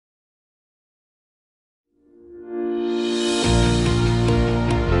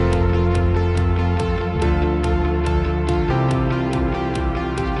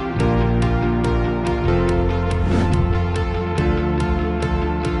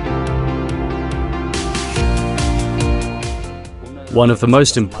One of the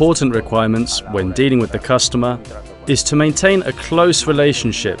most important requirements when dealing with the customer is to maintain a close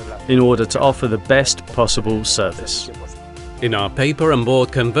relationship in order to offer the best possible service. In our paper and board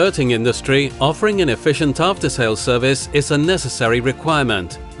converting industry, offering an efficient after-sales service is a necessary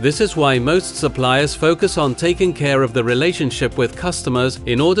requirement. This is why most suppliers focus on taking care of the relationship with customers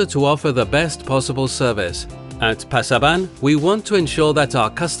in order to offer the best possible service. At Pasaban, we want to ensure that our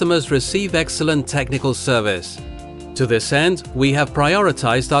customers receive excellent technical service. To this end, we have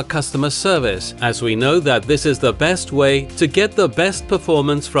prioritized our customer service, as we know that this is the best way to get the best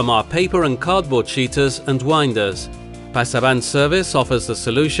performance from our paper and cardboard sheeters and winders. Pasaban Service offers the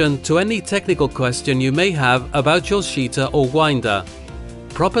solution to any technical question you may have about your sheeter or winder.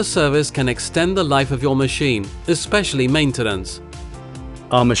 Proper service can extend the life of your machine, especially maintenance.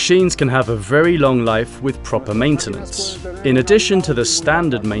 Our machines can have a very long life with proper maintenance. In addition to the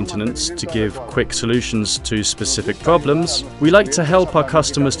standard maintenance to give quick solutions to specific problems, we like to help our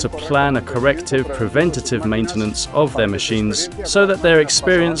customers to plan a corrective, preventative maintenance of their machines so that their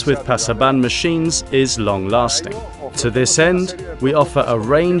experience with Pasaban machines is long-lasting. To this end, we offer a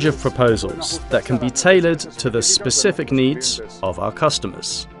range of proposals that can be tailored to the specific needs of our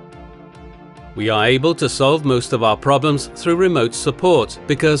customers. We are able to solve most of our problems through remote support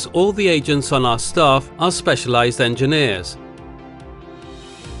because all the agents on our staff are specialized engineers.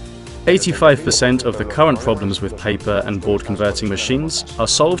 85% of the current problems with paper and board converting machines are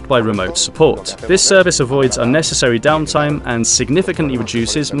solved by remote support. This service avoids unnecessary downtime and significantly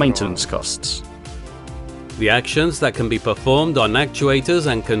reduces maintenance costs. The actions that can be performed on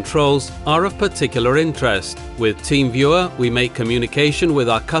actuators and controls are of particular interest. With TeamViewer, we make communication with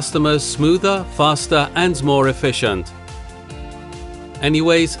our customers smoother, faster, and more efficient.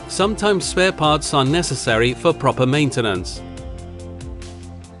 Anyways, sometimes spare parts are necessary for proper maintenance.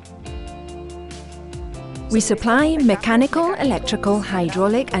 We supply mechanical, electrical,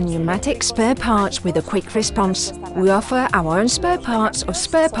 hydraulic and pneumatic spare parts with a quick response. We offer our own spare parts or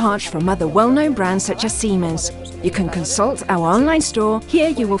spare parts from other well-known brands such as Siemens. You can consult our online store. Here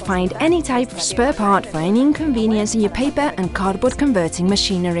you will find any type of spare part for any inconvenience in your paper and cardboard converting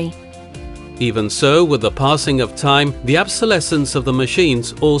machinery. Even so, with the passing of time, the obsolescence of the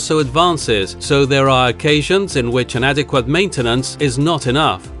machines also advances, so there are occasions in which an adequate maintenance is not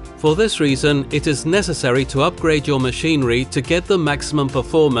enough. For this reason, it is necessary to upgrade your machinery to get the maximum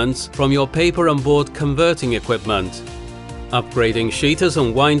performance from your paper and board converting equipment. Upgrading sheeters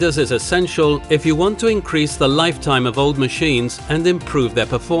and winders is essential if you want to increase the lifetime of old machines and improve their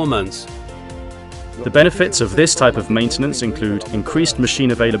performance. The benefits of this type of maintenance include increased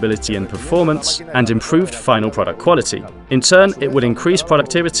machine availability and performance and improved final product quality. In turn, it would increase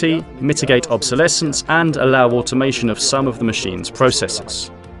productivity, mitigate obsolescence and allow automation of some of the machine's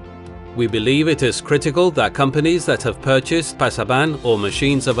processes. We believe it is critical that companies that have purchased Pasaban or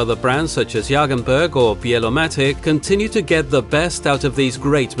machines of other brands such as Jagenberg or Bielomatic continue to get the best out of these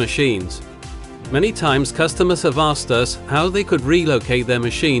great machines. Many times customers have asked us how they could relocate their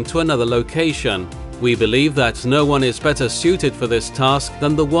machine to another location. We believe that no one is better suited for this task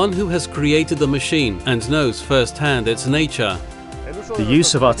than the one who has created the machine and knows firsthand its nature. The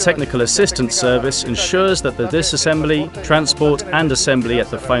use of our technical assistance service ensures that the disassembly, transport and assembly at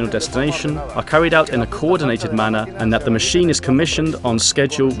the final destination are carried out in a coordinated manner and that the machine is commissioned on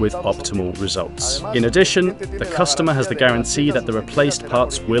schedule with optimal results. In addition, the customer has the guarantee that the replaced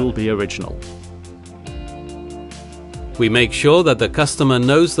parts will be original. We make sure that the customer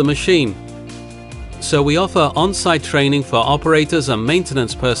knows the machine. So we offer on-site training for operators and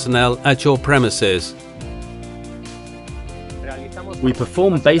maintenance personnel at your premises. We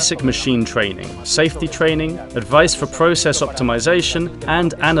perform basic machine training, safety training, advice for process optimization,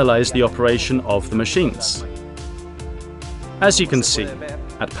 and analyze the operation of the machines. As you can see,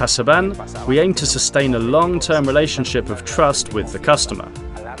 at Pasaban, we aim to sustain a long-term relationship of trust with the customer.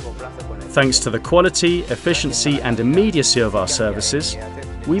 Thanks to the quality, efficiency, and immediacy of our services,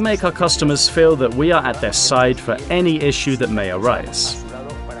 we make our customers feel that we are at their side for any issue that may arise.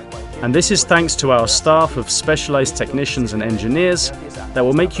 And this is thanks to our staff of specialized technicians and engineers that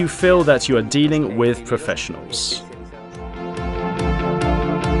will make you feel that you are dealing with professionals.